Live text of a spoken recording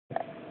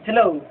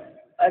Hello,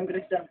 I'm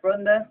Christian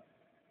Fronda,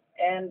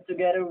 and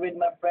together with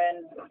my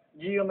friend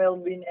Gio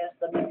Melvin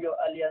Estabilio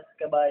alias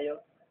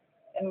Caballo,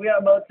 and we are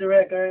about to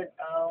record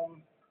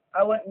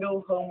I Won't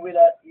Go Home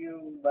Without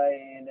You by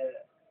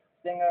the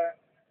singer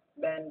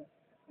band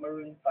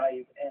Maroon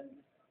 5. And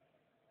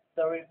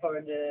sorry for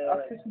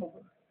the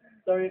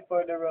sorry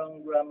for the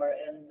wrong grammar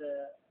and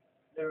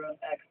the wrong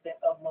accent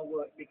of my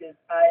word because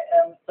I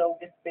am so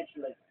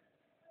speechless.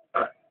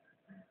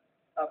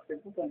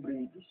 Accent mo pang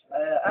British.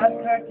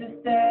 Asked her to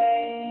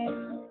stay,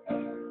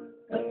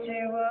 but she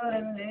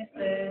wouldn't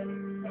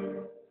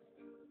listen.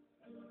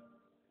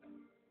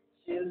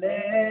 She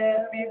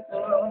left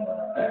before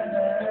my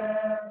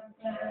hands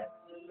had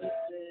to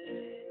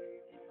listen.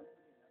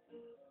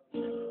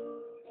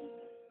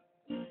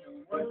 The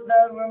words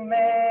that were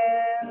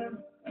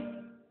meant,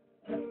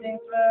 the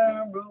things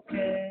were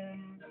broken.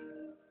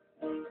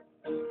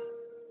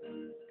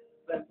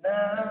 But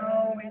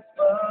now it's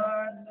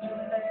far too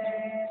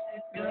late,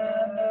 it's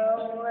gone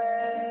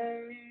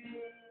away.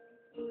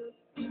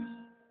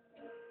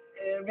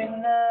 Every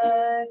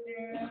night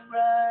you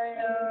cry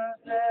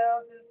yourself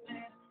to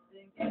sleep,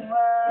 thinking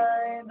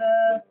why the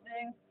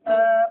things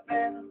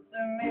happen to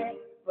me.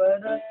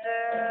 But at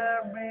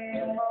every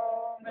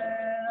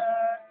moment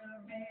hard to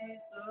be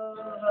so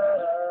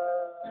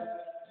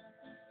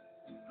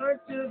hard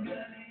to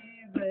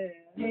believe it.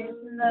 It's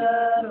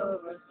not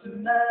over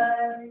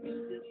tonight.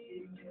 Just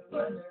give me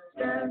one more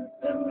chance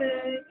to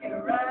make it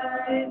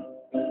right.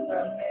 I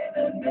may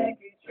not make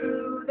it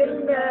through the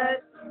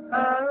night. I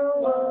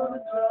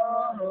won't go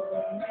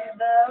home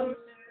without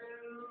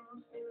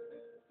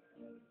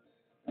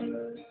you.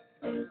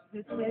 The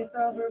taste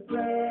of her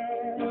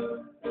breath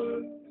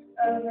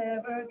I'll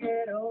never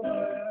get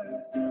over.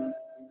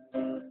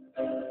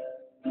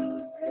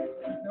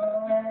 And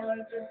all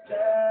the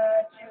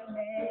that you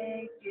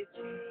make it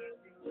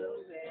easy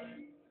away.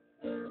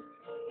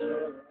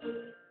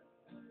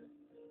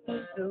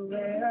 The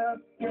way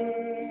I've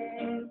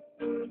been,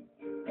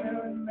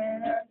 and when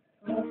I've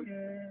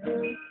spoken,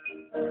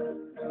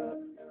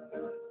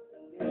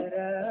 get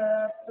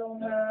up so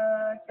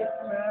much it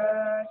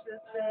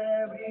crashes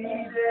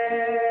every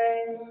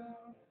day.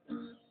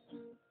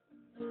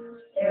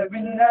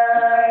 Every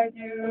night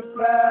you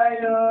cry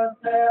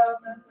yourself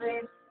and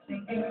sleep,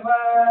 thinking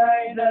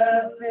why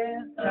does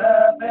this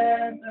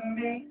happen to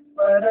me?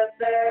 But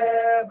at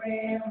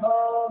every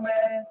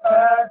moment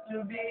hard to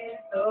be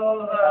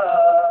so hard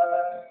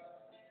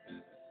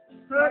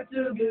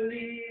to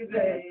believe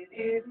it,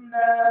 it's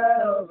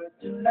not over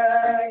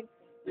tonight.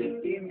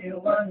 Just give me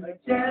one more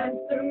chance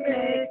to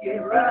make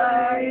it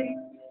right.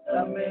 I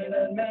may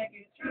not make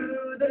it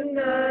through the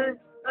night.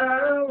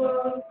 I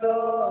won't go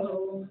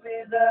home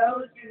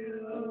without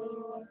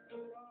you.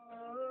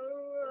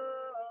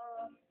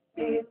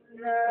 It's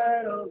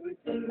not over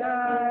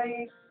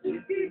tonight.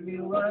 Just give me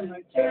one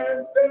more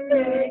chance to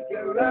make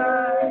it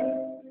right.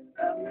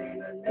 I may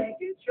not make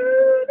it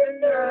through the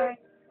night.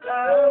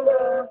 I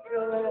won't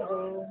go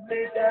home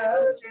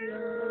without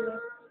you.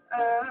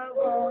 I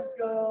won't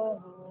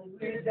go home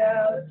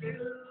without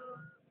you.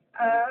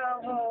 I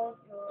won't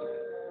go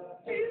home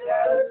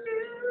without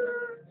you.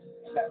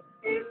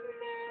 It's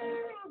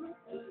never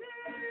too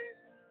late.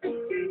 Just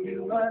give me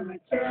one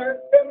more chance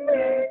to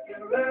make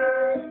it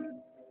right.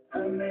 I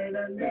may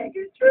not make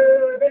it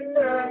through the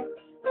night.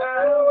 I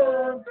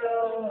won't go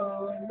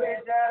home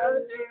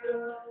without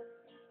you.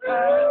 I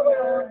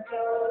won't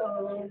go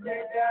home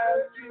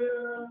without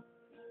you.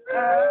 I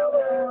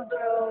won't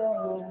go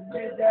home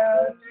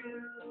without you.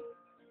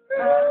 I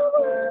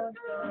won't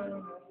go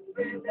home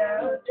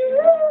without you.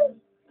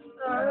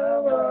 I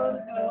won't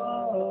go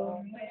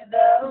home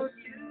without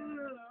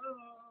you.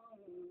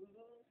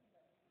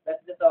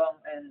 That's the song,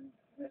 and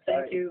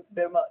thank you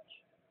very much.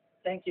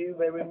 Thank you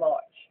very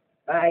much.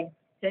 Bye.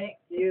 Thank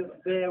you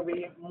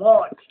very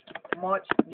much. Much.